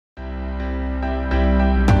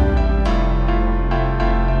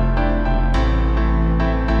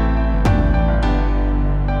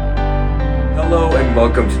and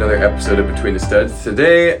welcome to another episode of Between the Studs.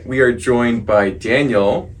 Today we are joined by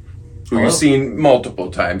Daniel, who Hello. you've seen multiple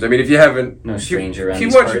times. I mean, if you haven't, No stranger around if you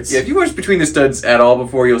these watch, parts. yeah, if you watch Between the Studs at all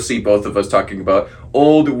before, you'll see both of us talking about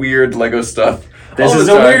old, weird Lego stuff. This all is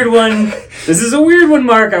the a time. weird one. This is a weird one,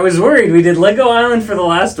 Mark. I was worried. We did Lego Island for the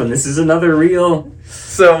last one. This is another real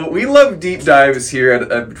So we love deep dives here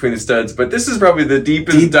at Between the Studs, but this is probably the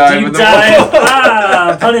deepest dive in deep the dive.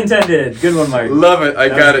 world. Pun intended. Good one, Mark. Love it. I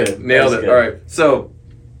That got was it. good. Nailed That was it. good. All right. So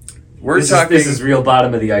we're This talking. is real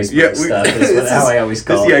bottom of the iceberg stuff. Is how I always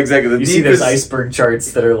call it. Yeah, exactly. The You see those deepest- iceberg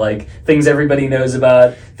charts that are like things everybody knows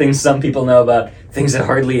about, things some people know about, things that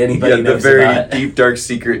hardly anybody the knows very about. deep, dark,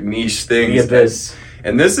 secret niche things. The abyss.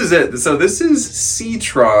 And this is it. So this is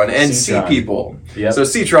Seatron and Sea Seatron. People. Yep. So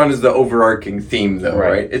Seatron is the overarching theme, though,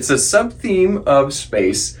 Right. right? It's a sub-theme of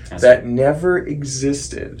space that never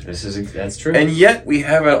existed. That's true. And yet we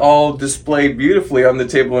have it all displayed beautifully on the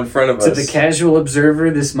table in front of To us. the casual observer,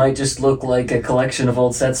 this might just look like a collection of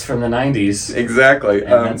old sets from the 90s. Exactly.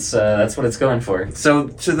 And that's what it's going for. So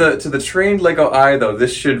to the trained Lego eye, though,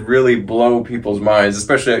 this should really blow people's minds,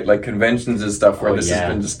 especially at like conventions and stuff where this has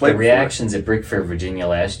been displayed. The reactions at Brick Fair, Virginia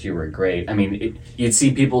last year were great. I mean, you'd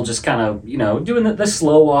see people just kind of, doing the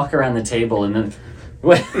slow walk around the table and then,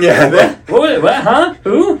 what? Yeah. What? Huh?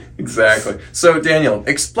 Who? Exactly. So, Daniel,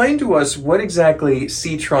 explain to us what exactly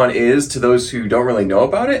Seatron is to those who don't really know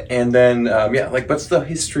about it, and then, what's the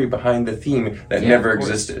history behind the theme that never of course.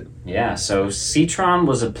 existed? Yeah, so Seatron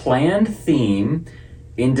was a planned theme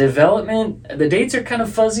in development. The dates are kind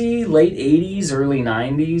of fuzzy, late 80s, early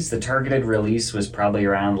 90s. The targeted release was probably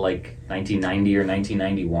around like 1990 or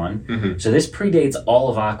 1991. Mm-hmm. So this predates all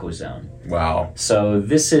of Aquazone. Wow. So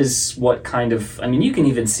this is what kind of, you can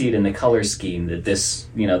even see it in the color scheme that this,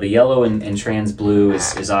 the yellow and trans blue is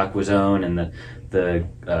Aquazone, and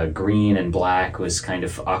the green and black was kind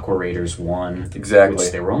of Aqua Raiders 1. Exactly.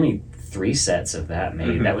 Which there were only 3 sets of that made.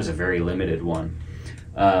 Mm-hmm. That was a very limited one.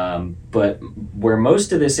 But where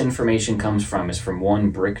most of this information comes from is from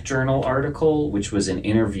one Brick Journal article, which was an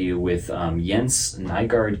interview with Jens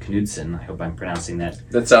Nygaard Knudsen. I hope I'm pronouncing that.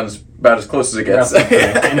 That sounds about as close as it gets. roughly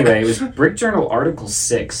correct. Anyway, it was Brick Journal Article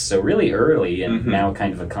 6, so really early and Mm-hmm. now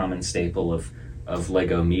kind of a common staple of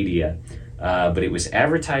Lego media. But it was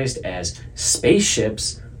advertised as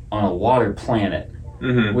spaceships on a water planet,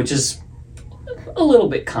 Mm-hmm. which is a little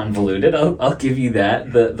bit convoluted. I'll give you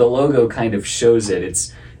that. The logo kind of shows it.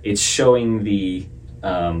 It's showing the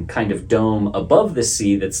kind of dome above the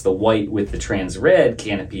sea that's the white with the trans red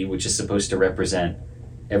canopy, which is supposed to represent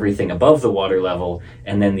everything above the water level,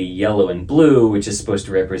 and then the yellow and blue, which is supposed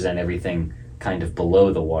to represent everything kind of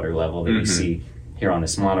below the water level that you see here on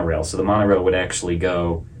this monorail. So the monorail would actually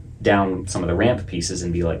go down some of the ramp pieces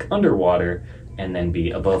and be like underwater, and then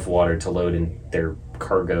be above water to load in their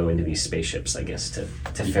cargo into these spaceships, I guess, to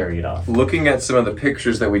ferry it off. Looking at some of the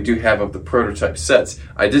pictures that we do have of the prototype sets,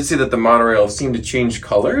 I did see that the monorail seemed to change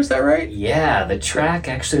color. Is that right? Yeah, the track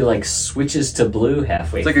actually like switches to blue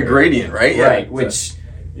halfway It's like a through. gradient, right? Yeah. Right, which,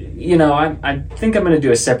 I think I'm going to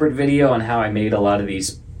do a separate video on how I made a lot of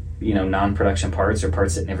these, non-production parts or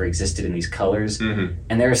parts that never existed in these colors. Mm-hmm.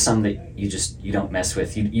 And there are some that you don't mess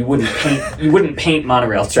with. You wouldn't paint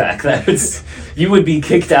monorail track. You would be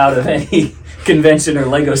kicked out of any convention or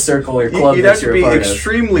Lego circle or club You'd have that to you're be a part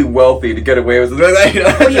extremely wealthy to get away with something like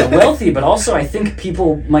that. of. Oh yeah, wealthy, but also I think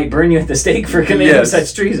people might burn you at the stake for committing Yes.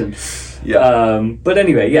 such treason. Yeah. But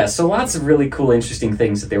anyway, yeah. So lots of really cool, interesting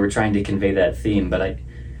things that they were trying to convey that theme, but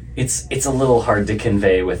it's a little hard to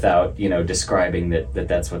convey without describing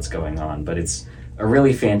that's what's going on. But it's a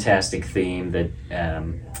really fantastic theme that,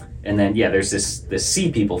 and then there's this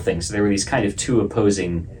sea people thing. So there were these kind of two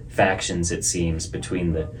opposing factions, it seems,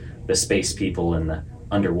 between the space people and the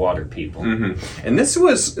underwater people. Mm-hmm. And this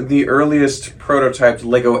was the earliest prototyped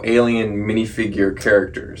Lego Alien minifigure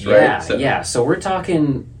characters, right? Yeah. So we're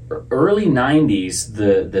talking early 90s.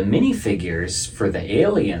 The minifigures for the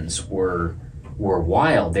aliens were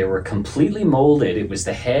wild. They were completely molded. It was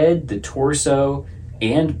the head, the torso,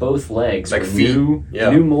 and both legs. Like were feet.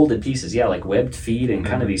 new molded pieces. Yeah, like webbed feet and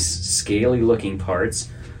kind of these scaly looking parts.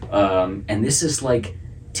 And this is like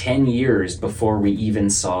 10 years before we even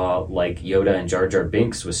saw like Yoda and Jar Jar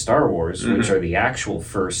Binks with Star Wars, which are the actual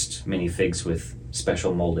first minifigs with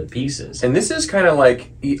special molded pieces. And this is kind of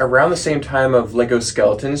like around the same time of Lego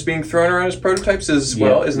skeletons being thrown around as prototypes as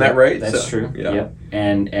well, isn't that right? That's true. Yeah. Yep.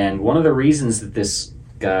 And one of the reasons that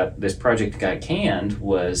this project got canned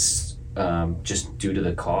was just due to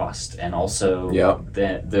the cost, and also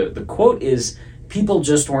the quote is, people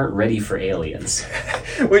just weren't ready for aliens.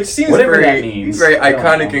 Which seems Whatever very, that means. very I don't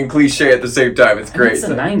iconic know. and cliche at the same time. It's I mean, great. it's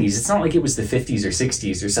the 90s. It's not like it was the 50s or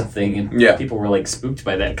 60s or something, and Yeah. people were like spooked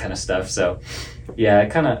by that kind of stuff. So, yeah,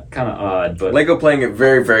 kind of odd. But Lego playing it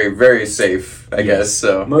very, very, very safe, I guess.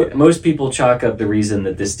 So most people chalk up the reason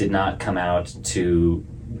that this did not come out to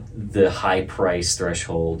the high price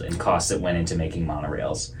threshold and costs that went into making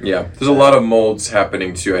monorails. yeah, there's a lot of molds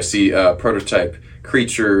happening too. I see prototype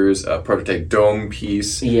creatures, prototype dome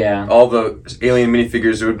piece. Yeah. All the alien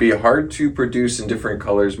minifigures, it would be hard to produce in different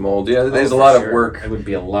colors mold. Yeah, there's Oh, a lot for of work It would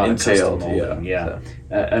be a lot entailed. of custom molding. Yeah.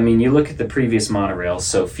 I mean, you look at the previous monorails.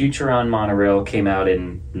 So Futuron monorail came out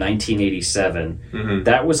in 1987. Mhm.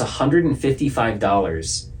 That was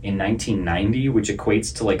 $155 in 1990, which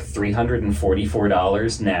equates to like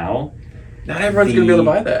 $344 now. Not everyone's going to be able to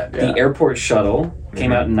buy that. Yeah. The airport shuttle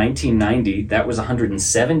came out in 1990. That was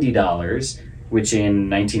 $170, which in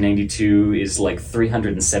 1992 is like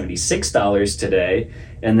 $376 today.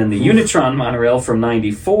 And then the Unitron monorail from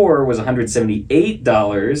 94 was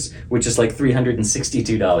 $178, which is like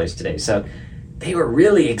 $362 today. So they were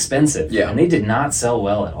really expensive. Yeah. And they did not sell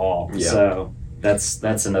well at all. Yeah. So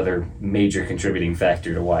that's another major contributing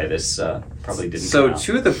factor to why this probably didn't So come out.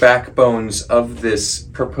 two of the backbones of this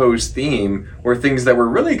proposed theme were things that were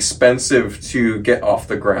really expensive to get off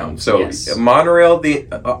the ground. So Yes. monorail, the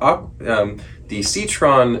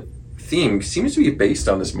Seatron theme seems to be based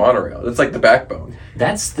on this monorail. That's like the backbone.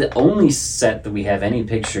 That's the only set that we have any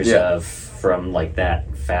pictures Yeah. of from like that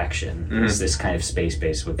faction. Is this kind of space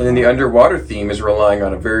base with? And then the underwater theme is relying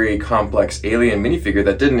on a very complex alien minifigure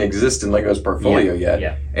that didn't exist in Lego's portfolio yet.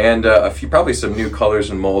 Yeah. And probably some new colors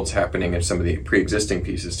and molds happening in some of the pre-existing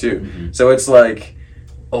pieces too. Mm-hmm. So it's like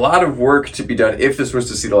a lot of work to be done if this was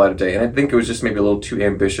to see the light of day. And I think it was just maybe a little too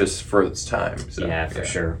ambitious for its time. So, Yeah, for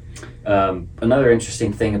sure. Another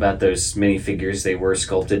interesting thing about those minifigures, they were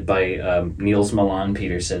sculpted by Niels Milan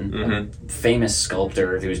Peterson, a famous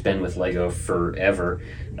sculptor who's been with Lego forever.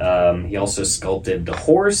 He also sculpted the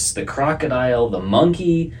horse, the crocodile, the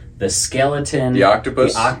monkey, the skeleton, The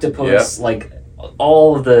octopus. like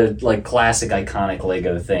all of the like classic iconic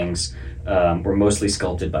Lego things. Were mostly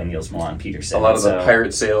sculpted by Niels Milan Peterson. A lot of the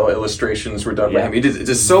pirate sail illustrations were done by him. He did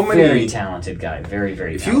just so many. Very talented guy. Very,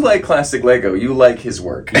 very If talented. you like classic Lego, you like his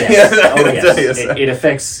work. Yes. I Oh, gotta yes. tell you so. It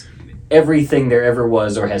affects everything there ever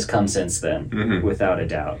was or has come since then, Mhm. without a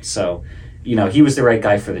doubt. So, he was the right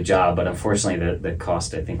guy for the job, but unfortunately the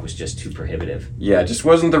cost, I think, was just too prohibitive. Yeah, it just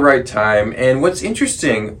wasn't the right time. And what's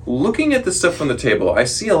interesting, looking at the stuff on the table, I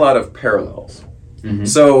see a lot of parallels. Mhm.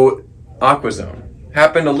 So, Aquazone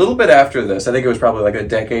happened a little bit after this. I think it was probably like a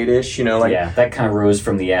decade-ish, Yeah, that kind of rose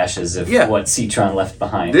from the ashes of Yeah. what Seatron left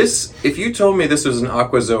behind. This, if you told me this was an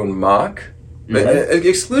Aquazone mock, Mhm.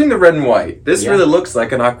 excluding the red and white, this Yeah. really looks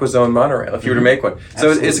like an Aquazone monorail if you were to make one. So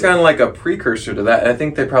it's Absolutely. kind of like a precursor to that. I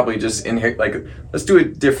think they probably just let's do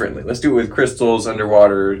it differently. Let's do it with crystals,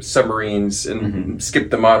 underwater, submarines, and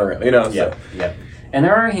skip the monorail, Yeah, yeah. And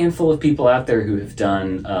there are a handful of people out there who have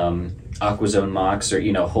done Aquazone mocks or,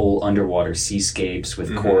 whole underwater seascapes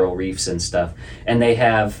with coral reefs and stuff. And they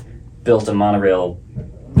have built a monorail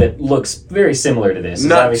that looks very similar to this. It's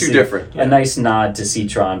Not too obviously different. A nice nod to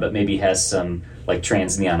Seatron, but maybe has some like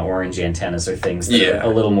trans neon orange antennas or things that Yeah.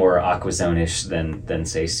 are a little more Aquazone-ish than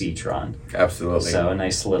say Seatron. Absolutely. So a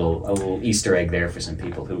little Easter egg there for some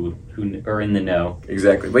people who are in the know.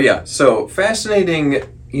 Exactly. But yeah, so fascinating.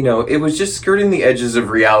 It was just skirting the edges of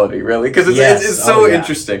reality, really, because it's so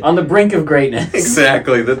interesting. On the brink of greatness.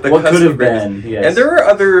 Exactly. The What cusp could have of greatness. been, yes. And there are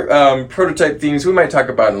other prototype themes we might talk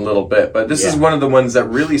about in a little bit, but this is Yeah. one of the ones that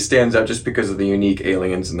really stands out just because of the unique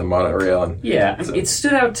aliens in the monorail. And Yeah, So- it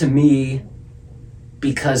stood out to me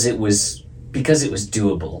because it was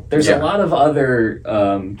doable. There's Yeah. a lot of other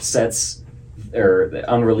sets or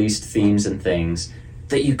unreleased themes and things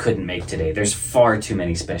that you couldn't make today. There's far too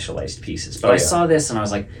many specialized pieces. But Oh, I yeah. saw this and I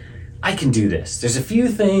was like, I can do this. There's a few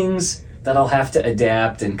things that I'll have to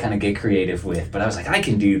adapt and kind of get creative with, but I was like, I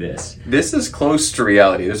can do this. this is close to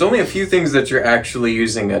reality. There's only a few things that you're actually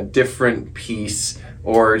using a different piece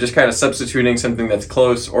or just kind of substituting something that's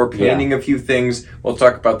close or painting a few things. We'll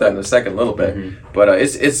talk about that in a second, a little bit. But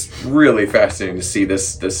it's really fascinating to see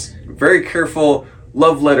this very careful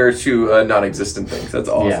love letter to non-existent things. That's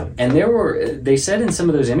awesome. And they said in some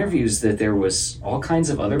of those interviews that there was all kinds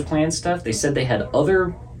of other planned stuff. They said they had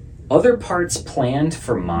other parts planned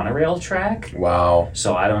for monorail track. Wow.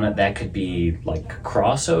 So I don't know, that could be like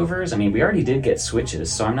crossovers. I mean, we already did get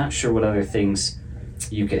switches, so I'm not sure what other things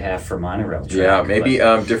you could have for monorail track. Yeah, maybe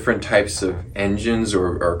different types of engines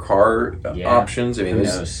or car options. I mean, who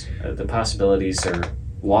there's- knows? The possibilities are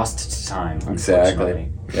lost to time, Exactly.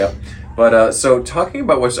 unfortunately. Yep. But so talking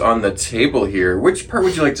about what's on the table here, which part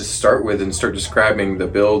would you like to start with and start describing the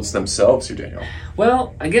builds themselves here, Daniel?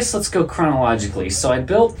 Well, I guess let's go chronologically. So I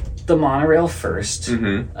built the monorail first.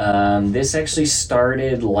 This actually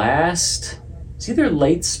started it's either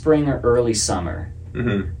late spring or early summer,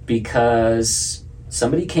 because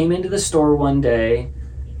somebody came into the store one day,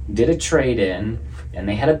 did a trade-in, and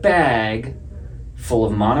they had a bag full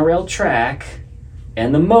of monorail track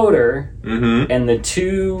and the motor and the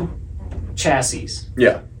 2 chassis.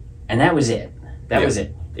 Yeah. And that was it. That was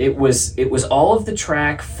it. It was all of the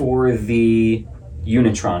track for the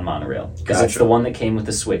Unitron monorail, because it's the one that came with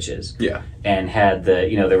the switches. Yeah. And had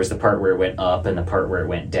there was the part where it went up and the part where it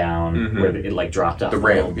went down, where it like dropped off the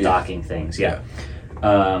little docking things. Yeah.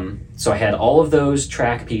 So I had all of those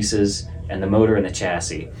track pieces and the motor and the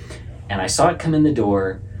chassis. And I saw it come in the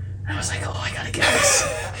door, and I was like, oh, I gotta get this.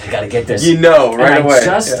 I gotta get this. Right away.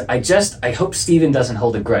 I hope Steven doesn't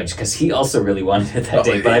hold a grudge, because he also really wanted it that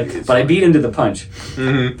day, but I beat him to the punch.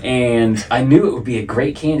 And I knew it would be a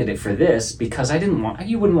great candidate for this, because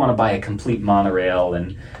you wouldn't want to buy a complete monorail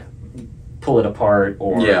and pull it apart,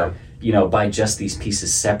 or buy just these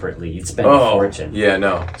pieces separately. You'd spend a fortune. Yeah,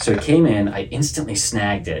 no. So it came in, I instantly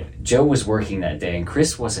snagged it. Joe was working that day and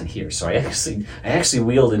Chris wasn't here, so I actually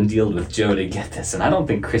wheeled and dealed with Joe to get this, and I don't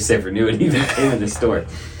think Chris ever knew it even came in the store.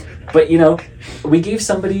 But we gave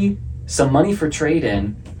somebody some money for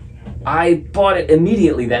trade-in. I bought it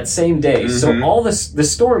immediately that same day. So all the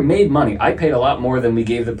store made money. I paid a lot more than we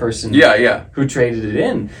gave the person who traded it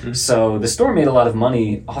in. So the store made a lot of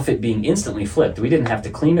money off it being instantly flipped. We didn't have to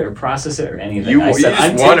clean it or process it or anything. You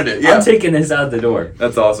just wanted it. Yeah. I'm taking this out the door.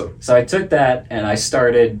 That's awesome. So I took that and I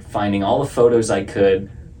started finding all the photos I could.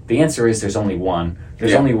 The answer is there's only one.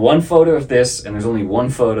 There's only one photo of this, and there's only one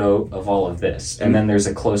photo of all of this. And then there's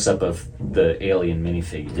a close-up of the alien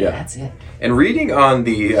minifigure. Yeah. That's it. And reading on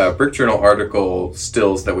the Brick Journal article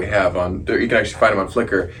stills that we have you can actually find them on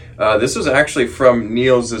Flickr, this was actually from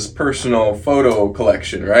Niels' personal photo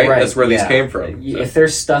collection, right? That's where these came from. So. If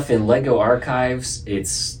there's stuff in LEGO Archives,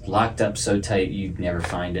 it's locked up so tight you'd never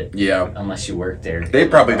find it. Yeah. Unless you work there. They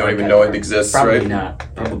probably don't even know it exists, probably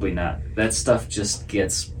right? Probably not. That stuff just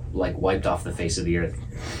gets wiped off the face of the earth.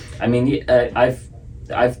 I mean, there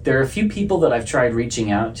are a few people that I've tried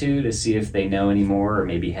reaching out to see if they know any more or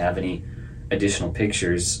maybe have any additional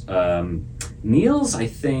pictures. Niels, I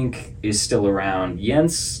think, is still around.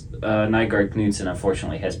 Jens Nygaard Knudsen,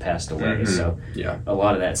 unfortunately, has passed away, so a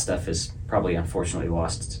lot of that stuff is probably unfortunately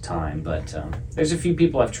lost to time. But there's a few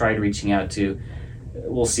people I've tried reaching out to.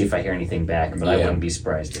 We'll see if I hear anything back, but I wouldn't be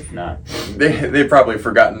surprised if not. They've probably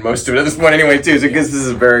forgotten most of it at this point anyway, too, because this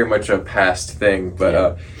is very much a past thing.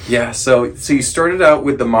 But so you started out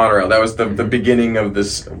with the monorail. That was the beginning of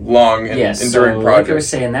this long and enduring project. Like I was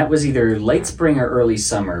saying, that was either late spring or early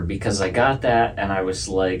summer, because I got that and I was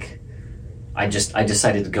like, I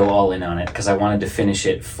decided to go all in on it because I wanted to finish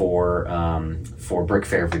it for Brick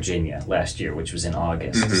Fair Virginia last year, which was in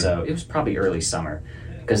August. So it was probably early summer,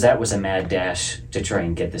 because that was a mad dash to try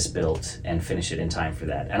and get this built and finish it in time for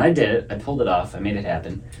that. And I did it. I pulled it off. I made it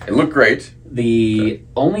happen. It looked great. The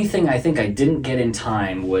only thing I think I didn't get in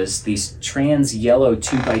time was these trans yellow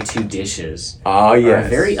 2x2 dishes. Ah, yes. Are a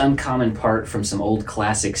very uncommon part from some old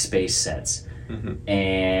classic space sets.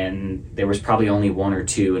 And there was probably only 1 or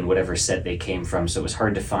 2 in whatever set they came from, so it was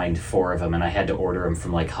hard to find 4 of them, and I had to order them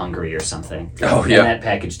from Hungary or something. Oh, yeah. And that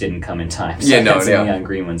package didn't come in time, so I had some neon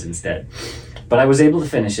green ones instead. But I was able to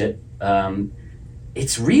finish it.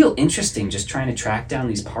 It's real interesting just trying to track down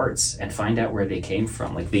these parts and find out where they came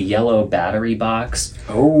from. The yellow battery box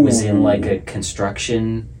was in a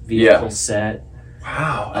construction vehicle set.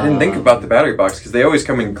 Wow, I didn't think about the battery box, because they always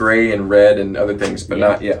come in gray and red and other things, but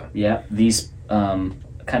not. Yeah, these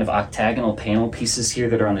kind of octagonal panel pieces here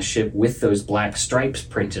that are on the ship with those black stripes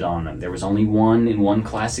printed on them. There was only one in one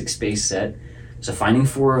classic space set. So finding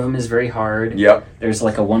 4 of them is very hard. Yep. There's a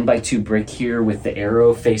 1x2 brick here with the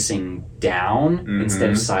arrow facing down instead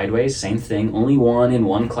of sideways. Same thing. Only one in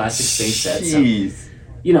one classic space set.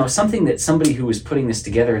 So, something that somebody who was putting this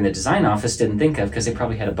together in the design office didn't think of, because they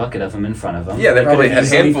probably had a bucket of them in front of them. Yeah, they probably had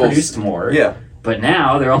handfuls. Produced more. Yeah. But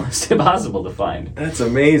now they're almost impossible to find. That's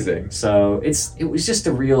amazing. So it was just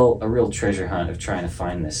a real treasure hunt of trying to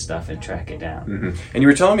find this stuff and track it down. And you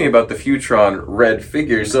were telling me about the Futron red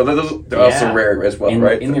figures, so they're also rare as well,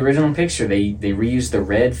 right? In the original picture, they reused the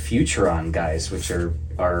red Futron guys, which are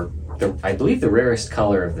I believe the rarest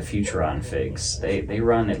color of the Futron figs. They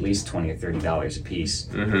run at least $20 or $30 a piece.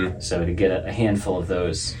 So to get a handful of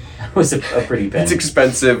those was a pretty penny. It's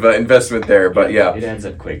expensive investment there, but it adds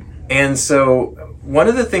up quick. And so one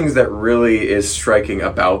of the things that really is striking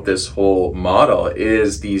about this whole model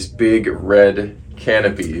is these big red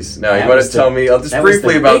canopies. Now, you want to tell me just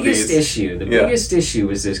briefly about these? The biggest issue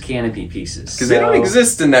was those canopy pieces. Because they don't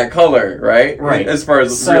exist in that color, right? Right. As far as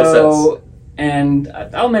real sets. And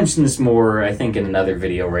I'll mention this more, I think, in another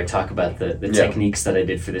video where I talk about the techniques that I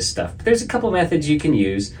did for this stuff. But there's a couple methods you can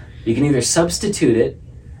use. You can either substitute it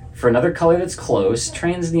for another color that's close.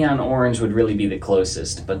 Trans neon orange would really be the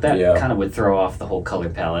closest, but that kind of would throw off the whole color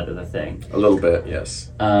palette of the thing. A little bit,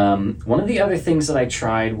 yes. One of the other things that I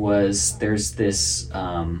tried was there's this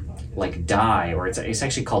like dye, or it's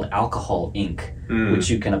actually called alcohol ink,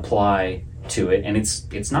 which you can apply to it, and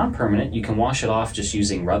it's non-permanent. You can wash it off just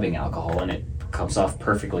using rubbing alcohol, and it comes off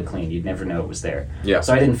perfectly clean. You'd never know it was there. Yeah.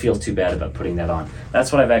 So I didn't feel too bad about putting that on.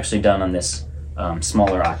 That's what I've actually done on this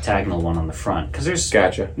smaller octagonal one on the front, because there's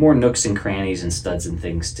more nooks and crannies and studs and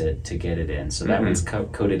things to get it in. So that one's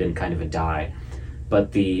coated in kind of a dye.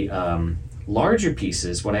 But the larger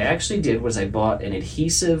pieces, what I actually did was I bought an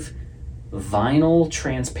adhesive vinyl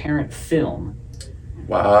transparent film.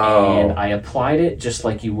 Wow. And I applied it just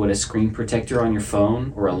like you would a screen protector on your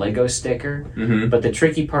phone or a Lego sticker. But the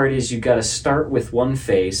tricky part is you've got to start with one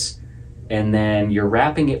face, and then you're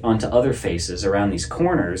wrapping it onto other faces around these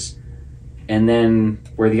corners. And then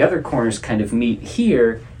where the other corners kind of meet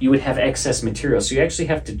here, you would have excess material. So you actually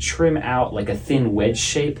have to trim out like a thin wedge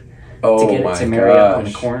shape to get it to marry up on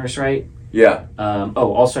the corners, right? Yeah.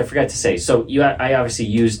 Also I forgot to say, so I obviously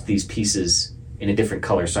used these pieces in a different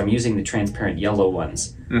color. So I'm using the transparent yellow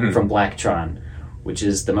ones from Blacktron, which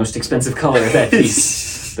is the most expensive color of that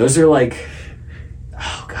piece. Those are like...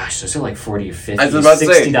 Oh gosh, those are like $40 or $50,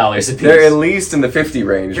 $60 a piece. They're at least in the 50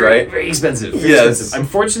 range, right? Very expensive. Yes. I'm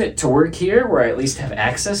fortunate to work here where I at least have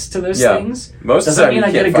access to those things. Most of the Doesn't time mean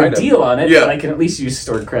I get a good deal on it, but I can at least use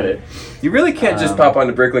stored credit. You really can't just pop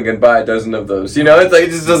onto Bricklink and buy a dozen of those. You know, it's like it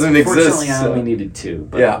just doesn't exist. Fortunately, I only needed 2.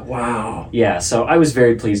 But wow. Yeah, so I was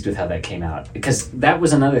very pleased with how that came out, because that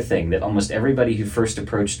was another thing that almost everybody who first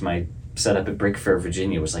approached my setup at Brick Fair,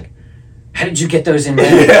 Virginia was like, how did you get those in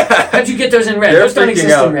red? How'd you get those in red? Those don't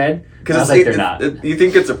exist in red. Because they're not. You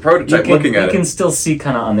think it's a prototype looking at it. You can still see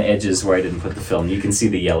kind of on the edges where I didn't put the film. You can see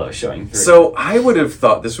the yellow showing through. So I would have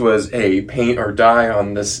thought this was a paint or dye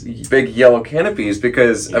on this big yellow canopies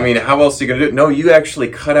because, I mean, how else are you going to do it? No, you actually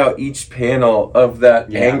cut out each panel of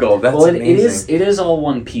that angle. That's amazing. It is all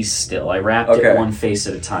one piece still. I wrapped it one face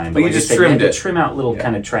at a time. But you just trimmed it. To trim out little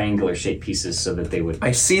kind of triangular shaped pieces so that they would...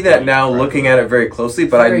 I see that now looking at it very closely,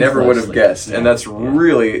 but I never would have guessed. And that's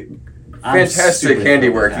really... fantastic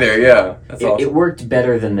handiwork there, That's awesome. It worked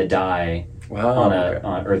better than the dye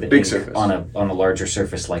or the big ink surface on a larger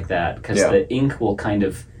surface like that, because the ink will kind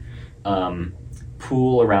of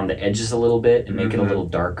pool around the edges a little bit and make it a little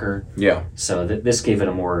darker. Yeah. So this gave it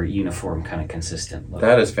a more uniform, kind of consistent look.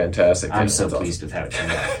 That is fantastic. I'm so pleased with how it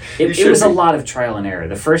turned out. It was a lot of trial and error.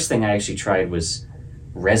 The first thing I actually tried was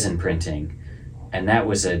resin printing. And that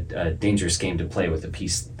was a dangerous game to play with a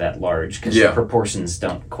piece that large, because the proportions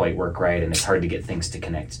don't quite work right, and it's hard to get things to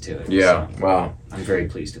connect to it. Yeah, so wow. I'm very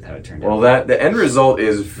pleased with how it turned out. Well, the end result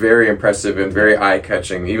is very impressive and very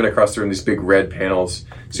eye-catching, even across through these big red panels.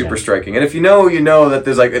 Super striking. And if you know that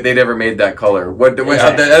there's like, they never made that color. How'd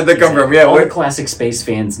that come from? Yeah, all the classic space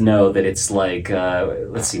fans know that it's like,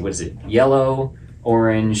 let's see, what is it? Yellow,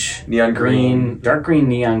 orange, neon green, dark green,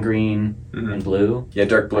 neon green, and blue. Yeah,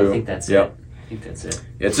 dark blue. I think that's it. I think that's it.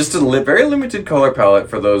 It's just a very limited color palette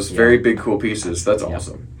for those very big, cool pieces. That's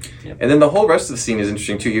awesome. Yep. And then the whole rest of the scene is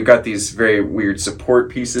interesting too. You've got these very weird support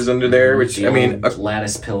pieces under there, which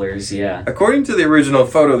lattice pillars. Yeah. According to the original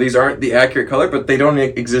photo, these aren't the accurate color, but they don't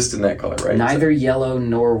exist in that color, right? Neither yellow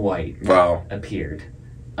nor white. Appeared.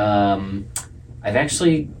 I've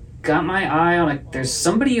actually got my eye on there's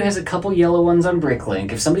somebody who has a couple yellow ones on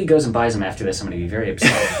Bricklink. If somebody goes and buys them after this, I'm going to be very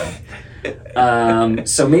upset with them.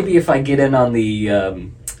 So maybe if I get in on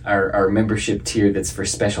the our membership tier that's for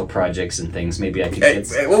special projects and things, maybe I could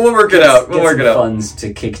we'll work it out. We'll work it out. Funds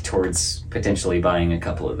to kick towards potentially buying a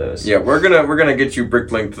couple of those. Yeah, we're gonna get you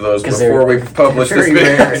Bricklink to those before we publish this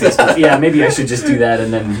video. Yeah, maybe I should just do that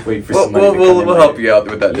and then wait for some money to come in. We'll help you out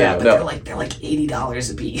with that. Yeah, but they're like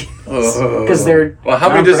 $80 a piece because they're. Well, how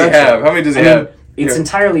many does he have? Have? It's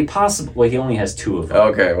entirely possible. Well, he only has 2 of them.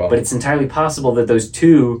 Okay, well, but it's entirely possible that those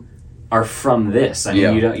 2 are from this. I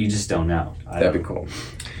mean, you just don't know. That'd be cool.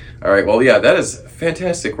 All right. Well, yeah, that is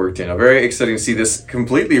fantastic work, Daniel. Very exciting to see this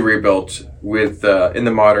completely rebuilt with in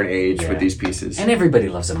the modern age with these pieces. And everybody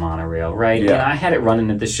loves a monorail, right? Yeah. And I had it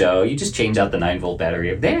running at the show. You just change out the 9-volt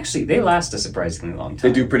battery. They last a surprisingly long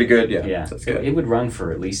time. They do pretty good. Yeah. Yeah. That's good. It would run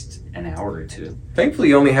for at least an hour or two. Thankfully,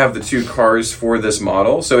 you only have the 2 cars for this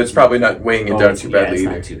model, so it's probably not weighing it down too badly it's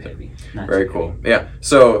either. not too heavy. Very cool. Yeah.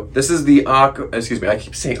 So this is the excuse me, I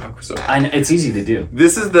keep saying aqua. So I know, it's easy to do.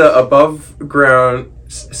 this is the above ground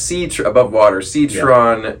above water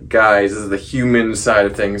Seatron guys. This is the human side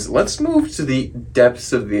of things. Let's move to the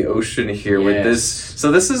depths of the ocean here with this.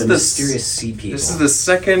 So this is the mysterious sea people. This is the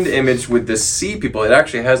second image with the sea people. It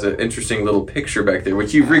actually has an interesting little picture back there,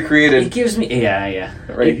 which you've recreated. It gives me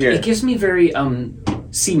Right here. It gives me very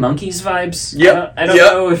Sea Monkeys vibes. Yep. I don't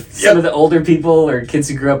know if some of the older people or kids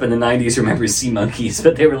who grew up in the 90s remember Sea Monkeys,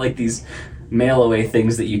 but they were like these mail away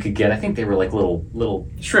things that you could get. I think they were like little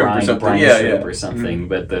shrimp or something. brine Yeah, shrimp yeah. or something.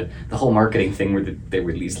 But the whole marketing thing where they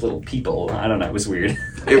were these little people. I don't know. It was weird.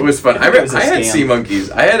 It was fun. I had sea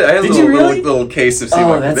monkeys. I had a Did you really? little case of sea Oh,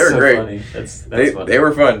 monkeys. that's They were so great. funny. That's funny. They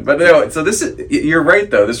were fun. But no, so this is, you're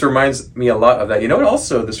right though. This reminds me a lot of that. You know what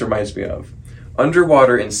also this reminds me of?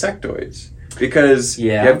 Underwater insectoids. Because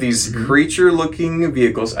you have these creature-looking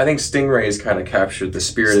vehicles. I think Stingrays kind of captured the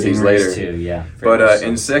spirit of these later. Too, yeah. But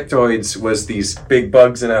insectoids was these big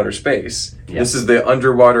bugs in outer space. Yep. This is the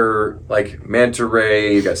underwater, like, manta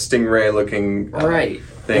ray, you got stingray-looking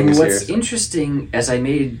things and what's here. interesting, as I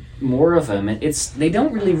made more of them, they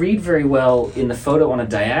don't really read very well in the photo on a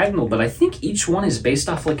diagonal, but I think each one is based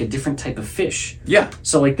off like a different type of fish. Yeah.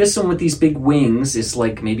 So like this one with these big wings is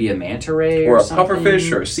like maybe a manta ray or a something.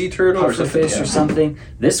 pufferfish or a sea turtle or something. Pufferfish or something.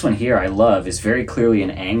 This one here I love is very clearly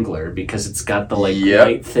an angler because it's got the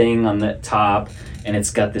white thing on the top and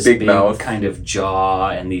it's got this big mouth, kind of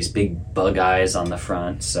jaw and these big bug eyes on the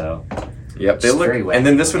front. So yep, they look very wacky. And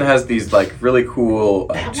then this one has these like really cool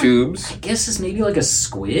tubes. I guess is maybe like a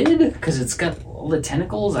squid because it's got all the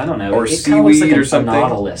tentacles. I don't know. Or it seaweed looks like or something. A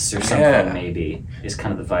nautilus or something maybe is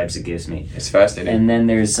kind of the vibes it gives me. It's fascinating. And then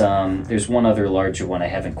there's one other larger one I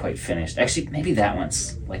haven't quite finished. Actually, maybe that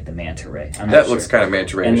one's like the manta ray. I'm not that sure. looks kind of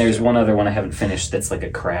manta ray. And there's one other one I haven't finished that's like a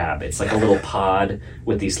crab. It's like a little pod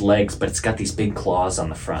with these legs, but it's got these big claws on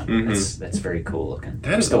the front. That's very cool looking.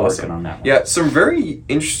 That is still awesome. working on that one. Yeah, some very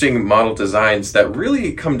interesting model designs that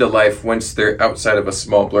really come to life once they're outside of a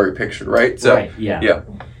small blurry picture, right? So, right, yeah. Yeah.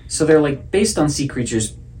 So they're like based on sea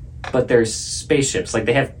creatures, but they're spaceships. Like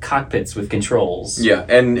they have cockpits with controls. Yeah,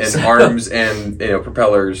 and arms and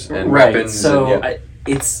propellers and weapons. So and,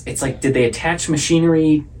 it's like, did they attach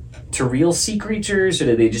machinery to real sea creatures, or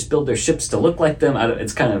did they just build their ships to look like them?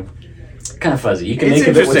 It's kind of fuzzy. You can make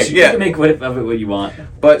of it you can make of it what you want.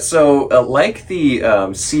 But so, like the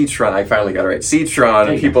Seatron, I finally got it right.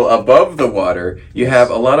 Seatron, people above the water, you have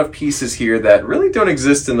a lot of pieces here that really don't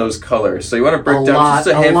exist in those colors. So you want to break down just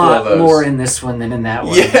a handful of those. A lot more in this one than in that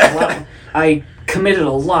one. Yeah. I committed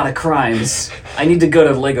a lot of crimes. I need to go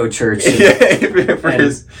to Lego Church and, for your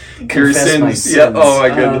confess my sins. Yeah. Oh my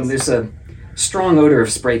goodness. There's a strong odor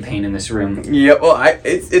of spray paint in this room. Yeah, well,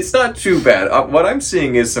 it's not too bad. What I'm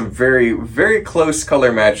seeing is some very, very close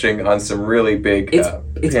color matching on some really big It's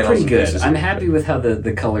panels pretty and good. pieces. I'm happy with how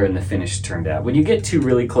the color and the finish turned out. When you get two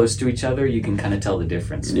really close to each other, you can kind of tell the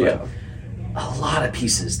difference. Yeah. But a lot of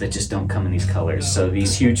pieces that just don't come in these colors. So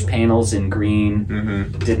these huge panels in green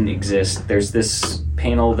didn't exist. There's this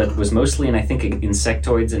panel that was mostly in, I think,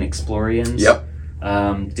 insectoids and explorians. Yep.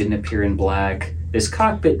 Didn't appear in black. This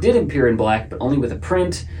cockpit did appear in black, but only with a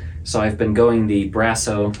print. So I've been going the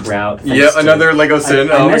Brasso route. Yeah, another Lego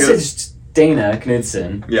sin. I messaged Dana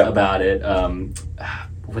Knudsen about it.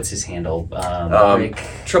 What's his handle?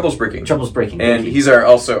 Troubles Breaking. Troubles Breaking. And he's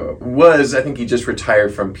I think he just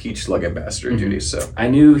retired from Peach Lug Ambassador duties, so. I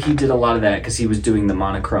knew he did a lot of that because he was doing the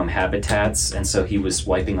monochrome habitats, and so he was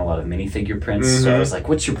wiping a lot of minifigure prints. So I was like,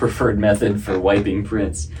 what's your preferred method for wiping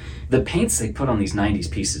prints? The paints they put on these 90s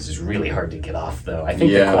pieces is really hard to get off, though. I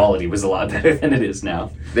think the quality was a lot better than it is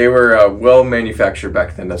now. They were well manufactured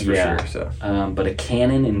back then, that's for sure. So. But a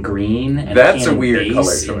cannon in green and that's a weird base color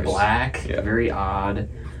choice. in black, very odd.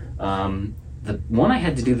 The one I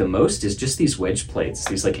had to do the most is just these wedge plates.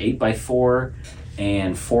 These like 8x4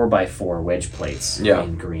 and 4x4 wedge plates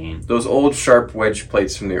in green. Those old sharp wedge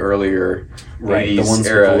plates from the earlier 80s the ones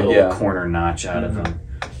era, with the little corner notch out of them.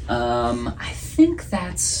 I think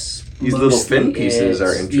that's these little fin pieces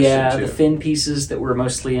are interesting too. The fin pieces that were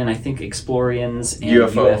mostly in, I think, Explorians and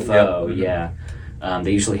UFO.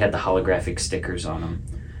 They usually had the holographic stickers on them.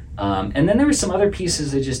 And then there were some other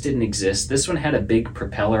pieces that just didn't exist. This one had a big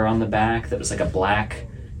propeller on the back that was like a black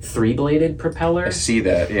 3-bladed propeller. I see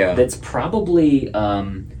that, yeah. That's probably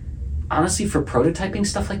honestly, for prototyping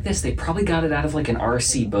stuff like this, they probably got it out of like an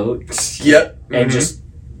RC boat. Yep. And just,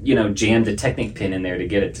 jammed a Technic pin in there to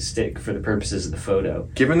get it to stick for the purposes of the photo.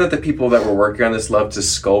 Given that the people that were working on this love to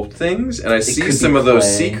sculpt things, and I see some of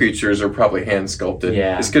those sea creatures are probably hand sculpted.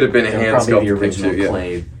 Yeah. This could have been a hand sculpted the original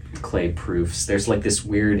too, clay proofs. There's like this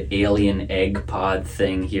weird alien egg pod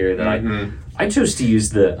thing here that I chose to use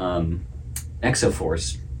the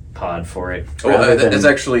Exoforce pod for it. It's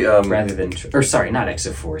actually rather than sorry, not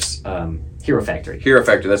Exoforce, Hero Factory. Hero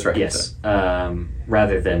Factory, that's right. Yes,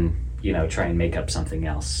 rather than try and make up something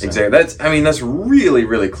else. So. Exactly. That's really,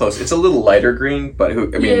 really close. It's a little lighter green, but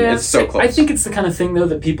it's so close. I think it's the kind of thing though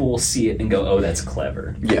that people will see it and go, "Oh, that's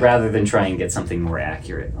clever," rather than try and get something more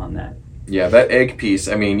accurate on that. Yeah, that egg piece,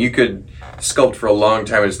 you could sculpt for a long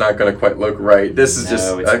time and it's not going to quite look right. This is just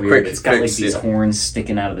a quick It's got fix, these horns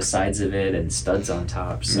sticking out of the sides of it and studs on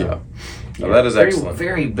top. So, that is excellent.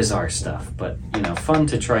 Very bizarre stuff, but, fun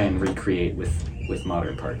to try and recreate with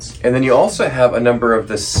modern parts. And then you also have a number of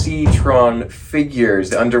the Seatron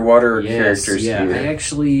figures, the underwater characters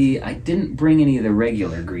here. I didn't bring any of the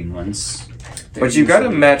regular green ones. But you got to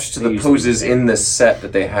match to the poses in the set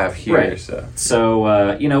that they have here. Right. So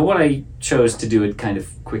what I chose to do it kind of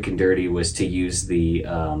quick and dirty was to use the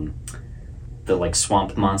like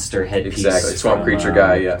swamp monster headpiece. Exactly, swamp creature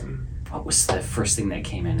guy. Yeah. What was the first thing that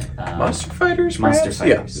came in? Monster Fighters. Monster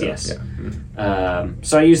Fighters. Yes. Yeah.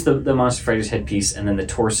 So I used the Monster Fighters headpiece and then the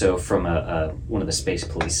torso from one of the Space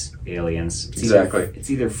Police aliens.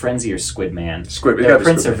 It's either Frenzy or Squid Man. Their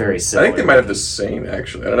prints are very similar. I think they might have the same,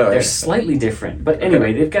 actually. I don't know. They're slightly different. But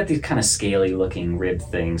anyway, they've got these kind of scaly-looking ribbed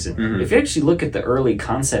things. And if you actually look at the early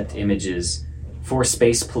concept images for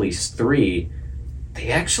Space Police 3, they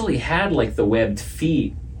actually had, like, the webbed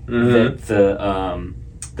feet that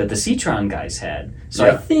the Seatron guys had. So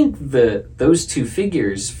I think those two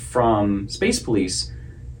figures from Space Police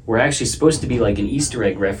were actually supposed to be like an Easter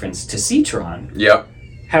egg reference to Seatron. Yep.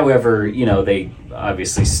 However, they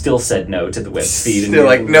obviously still said no to the webbed feet. Still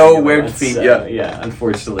like, no webbed feet, Yeah,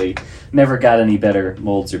 unfortunately, never got any better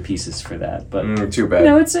molds or pieces for that. But too bad.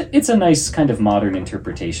 It's a nice kind of modern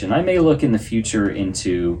interpretation. I may look in the future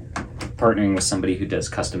into partnering with somebody who does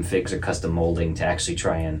custom figs or custom molding to actually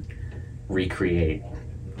try and recreate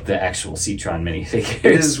the actual Seatron minifigures.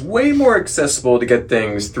 It is way more accessible to get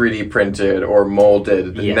things 3D printed or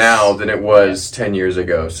molded now than it was 10 years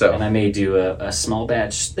ago. And I may do a small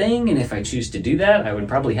batch thing, and if I choose to do that, I would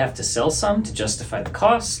probably have to sell some to justify the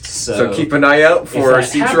cost. So keep an eye out for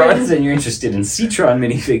if that Seatron. Happens and you're interested in Seatron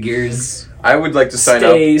minifigures, I would like to sign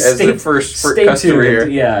up as the first customer here.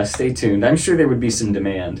 Yeah, stay tuned. I'm sure there would be some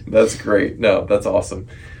demand. That's great. No, that's awesome.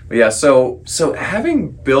 Yeah, so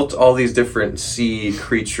having built all these different sea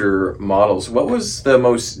creature models, what was the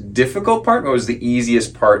most difficult part? What was the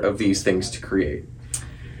easiest part of these things to create?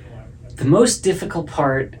 The most difficult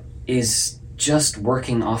part is just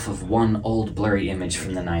working off of one old blurry image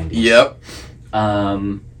from the 90s. Yep.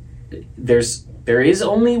 There is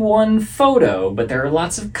only one photo, but there are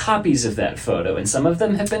lots of copies of that photo, and some of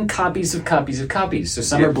them have been copies of copies of copies, so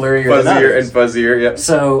some are blurrier than others. And fuzzier, yeah.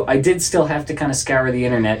 So I did still have to kind of scour the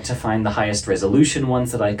internet to find the highest resolution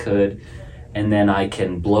ones that I could, and then I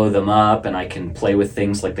can blow them up, and I can play with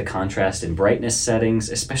things like the contrast and brightness settings,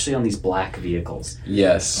 especially on these black vehicles.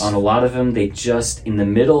 Yes. On a lot of them, in the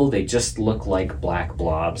middle, they just look like black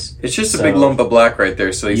blobs. It's just a big lump of black right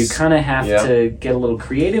there. So you kind of have to get a little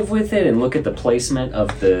creative with it and look at the placement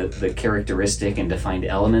of the characteristic and defined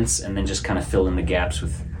elements, and then just kind of fill in the gaps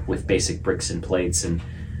with basic bricks and plates and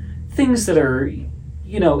things that are,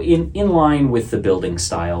 in line with the building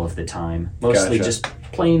style of the time. Mostly just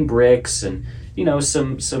plain bricks and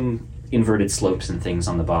some inverted slopes and things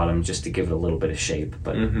on the bottom just to give it a little bit of shape,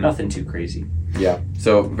 but nothing too crazy. Yeah,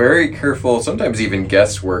 so very careful, sometimes even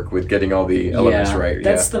guesswork with getting all the elements right.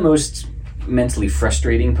 That's the most mentally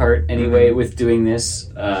frustrating part anyway with doing this.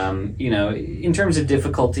 In terms of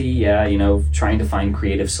difficulty, trying to find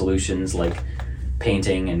creative solutions like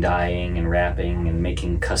painting and dyeing and wrapping and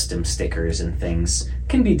making custom stickers and things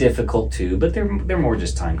can be difficult too, but they're more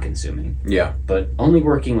just time consuming. Yeah. But only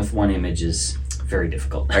working with one image is very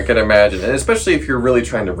difficult. I can imagine, and especially if you're really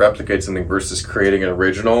trying to replicate something versus creating an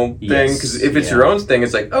original thing, because if it's your own thing,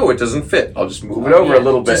 it's like, oh, it doesn't fit, I'll just move it over a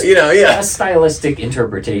little bit, a stylistic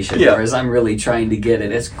interpretation, whereas I'm really trying to get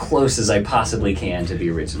it as close as I possibly can to the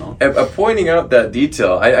original. Pointing out that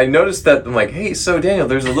detail, I noticed that, I'm like, hey, so Daniel,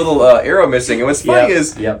 there's a little arrow missing, and what's funny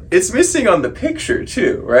is it's missing on the picture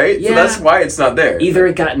too, right? Yeah. So that's why it's not there. Either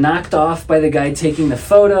it got knocked off by the guy taking the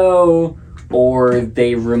photo, or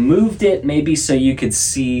they removed it maybe so you could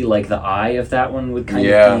see like the eye of that one would kind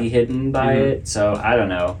of be hidden by it. So I don't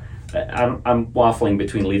know. I'm waffling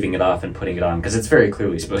between leaving it off and putting it on because it's very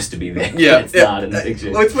clearly supposed to be there. Yeah, it's not in the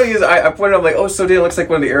picture. What's funny is I pointed out like, oh, so Dan, it looks like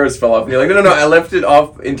one of the arrows fell off, and you're like, no, I left it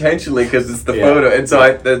off intentionally because it's the photo, and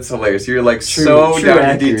so that's hilarious. You're like so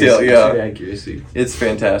down to detail. Yeah, true accuracy. It's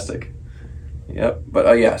fantastic. Yep,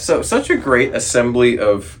 but so such a great assembly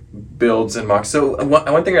of builds and mocks. So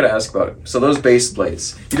one thing I got to ask about it. So those base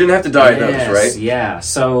plates, you didn't have to dye those, right? Yeah.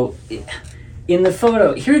 So in the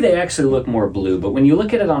photo here, they actually look more blue, but when you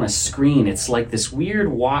look at it on a screen, it's like this weird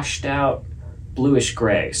washed out bluish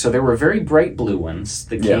gray. So there were very bright blue ones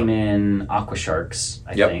that came in Aqua Sharks,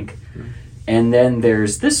 I think, and then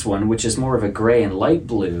there's this one, which is more of a gray and light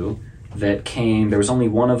blue that came. There was only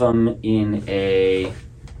one of them in I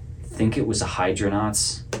think it was a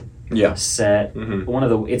Hydronauts set.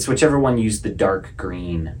 Mm-hmm. It's whichever one used the dark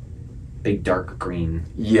green, big dark green,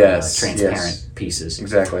 transparent pieces.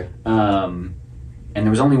 Exactly. And there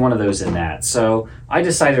was only one of those in that. So I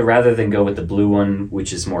decided rather than go with the blue one,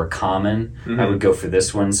 which is more common, I would go for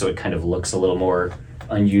this one, so it kind of looks a little more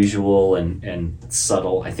unusual and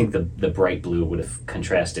subtle. I think the bright blue would have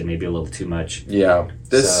contrasted maybe a little too much. Yeah.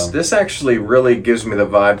 This actually really gives me the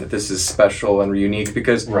vibe that this is special and unique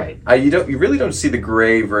because you really don't see the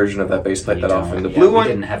gray version of that base plate that often. The blue one,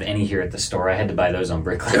 we didn't have any here at the store. I had to buy those on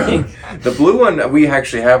Bricklane. The blue one we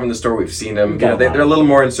actually have in the store. We've seen them. They're a little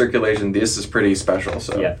more in circulation. This is pretty special.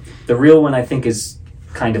 So yeah, the real one I think is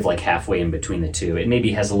kind of like halfway in between the two. It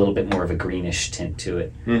maybe has a little bit more of a greenish tint to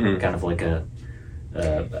it, kind of like a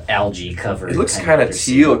algae cover. It looks kind of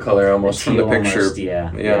teal color almost from the picture. Almost,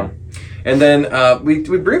 yeah. And then we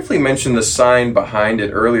briefly mentioned the sign behind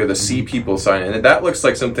it earlier, the Sea People sign, and that looks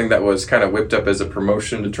like something that was kind of whipped up as a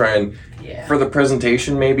promotion to try and for the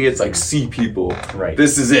presentation. Maybe it's like Sea People. Right.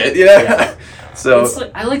 This is it. Yeah.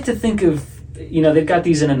 So I like to think of. They've got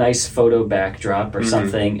these in a nice photo backdrop or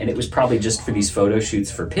something, and it was probably just for these photo shoots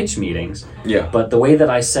for pitch meetings. Yeah. But the way that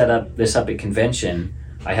I set this up at convention,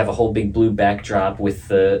 I have a whole big blue backdrop with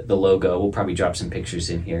the logo. We'll probably drop some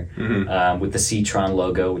pictures in here with the Seatron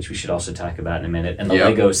logo, which we should also talk about in a minute, and the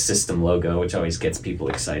Lego System logo, which always gets people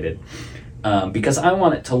excited. Because I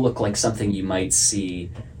want it to look like something you might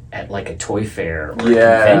see at like a toy fair or a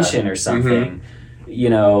convention or something,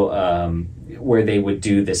 where they would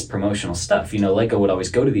do this promotional stuff. Lego would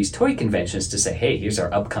always go to these toy conventions to say, hey, here's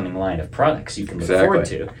our upcoming line of products you can look forward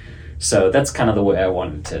to. So that's kind of the way I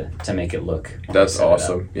wanted to make it look. That's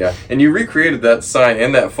awesome. Yeah. And you recreated that sign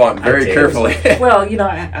and that font very carefully. Well,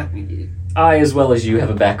 I, as well as you, have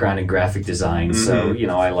a background in graphic design, so,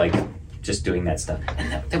 I like just doing that stuff.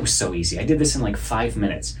 And that was so easy. I did this in like 5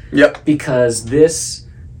 minutes. Yep. Because this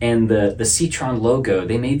and the Seatron logo,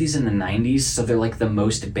 they made these in the 90s, so they're like the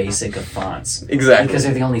most basic of fonts. Exactly. Because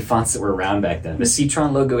they're the only fonts that were around back then. The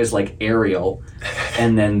Seatron logo is like Arial,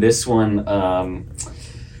 and then this one,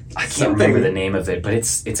 I can't remember the name of it, but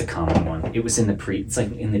it's a common one. It was it's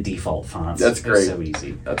like in the default fonts. That's great. It's so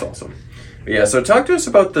easy. That's awesome. Yeah, so talk to us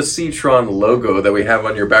about the Seatron logo that we have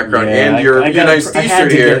on your background and your nice T-shirt here. I had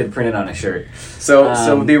to get it printed on a shirt.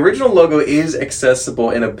 So the original logo is accessible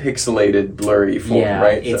in a pixelated, blurry form,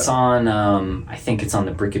 right? It's on, I think it's on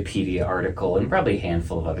the Brickopedia article and probably a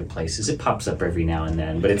handful of other places. It pops up every now and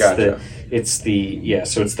then, but it's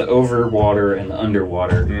the over water and the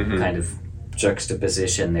underwater kind of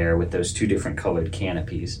juxtaposition there with those two different colored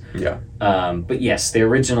canopies. Yeah. But yes, the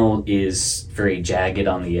original is very jagged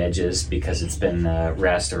on the edges because it's been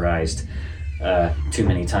rasterized too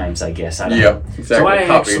many times, I guess. I don't know.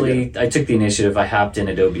 Exactly. So I took the initiative. I hopped in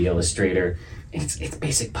Adobe Illustrator. It's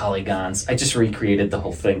basic polygons. I just recreated the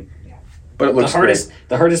whole thing. But it looks great.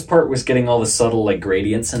 The hardest part was getting all the subtle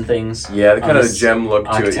gradients and things. Yeah, the kind of gem look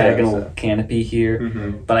to it. Octagonal canopy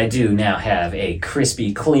here. But I do now have a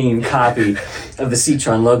crispy, clean copy of the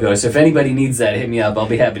Seatron logo. So if anybody needs that, hit me up. I'll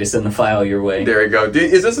be happy to send the file your way. There you go.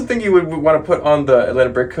 Is this something you would want to put on the Atlanta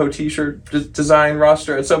Brick Co. t-shirt design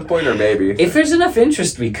roster at some point, or maybe? If there's enough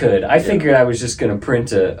interest, we could. I figured I was just going to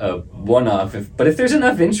print a one-off. But if there's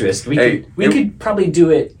enough interest, we could probably do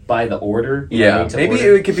it by the order. Yeah, maybe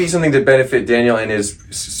it could be something to benefit Daniel in his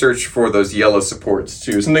search for those yellow supports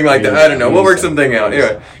too, something like that. I don't know. We'll work something out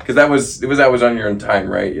anyway, because that was on your own time,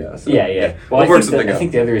 right? Yeah. So, yeah. Well, I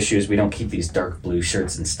think the other issue is we don't keep these dark blue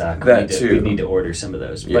shirts in stock. We need to order some of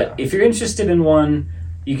those. Yeah. But if you're interested in one,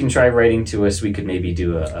 you can try writing to us. We could maybe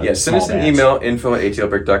do a send us an email,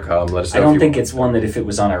 info@atlbrick.com. Let us know. I don't think it's one that if it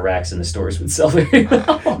was on our racks in the stores would sell very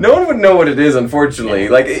well. No one would know what it is, unfortunately.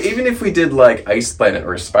 Like, even if we did like Ice Planet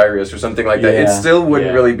or Spyrius or something like that, it still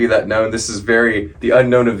wouldn't really be that known. This is the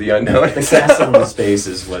unknown of the unknown. The castle in the space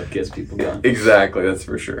is what gets people going. Exactly, that's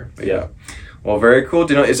for sure. But Well, very cool.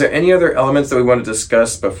 Daniel, is there any other elements that we want to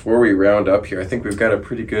discuss before we round up here? I think we've got a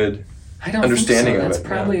pretty good understanding think so. of That's it.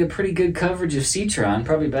 probably a pretty good coverage of Citron,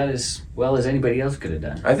 probably about as well as anybody else could have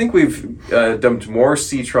done. I think we've dumped more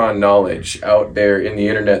Citron knowledge out there in the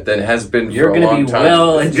internet than has been You're for a long time. You're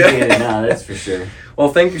going to be well educated now, that's for sure. Well,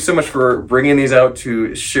 thank you so much for bringing these out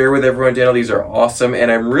to share with everyone, Daniel. These are awesome, and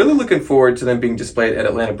I'm really looking forward to them being displayed at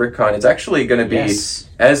Atlanta BrickCon. It's actually going to be,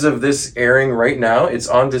 as of this airing right now, it's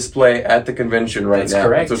on display at the convention now. That's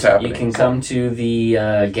correct. That's what's happening. You can come to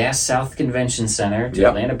the Gas South Convention Center to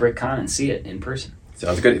Atlanta BrickCon and see it in person.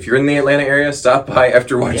 Sounds good. If you're in the Atlanta area, stop by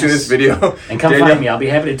after watching this video. And come find me. I'll be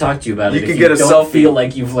happy to talk to you about it. You can get a selfie. Don't feel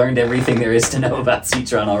like you've learned everything there is to know about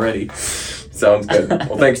Citron already. Sounds good.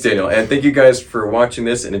 Well, thanks, Daniel. And thank you guys for watching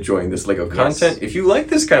this and enjoying this LEGO content. If you like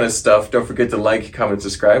this kind of stuff, don't forget to like, comment,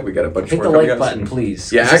 subscribe. We got a bunch more coming. Hit the like button,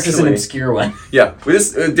 please. Yeah, this is an obscure one. Yeah,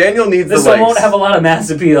 Daniel needs the likes. This one won't have a lot of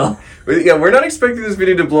mass appeal. Yeah, we're not expecting this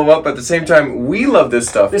video to blow up. At the same time, we love this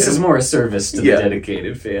stuff. This is more a service to the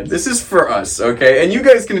dedicated fans. This is for us, okay? And you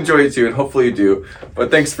guys can enjoy it too, and hopefully you do.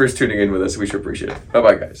 But thanks for tuning in with us. We sure appreciate it.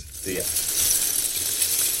 Bye-bye, guys. See ya.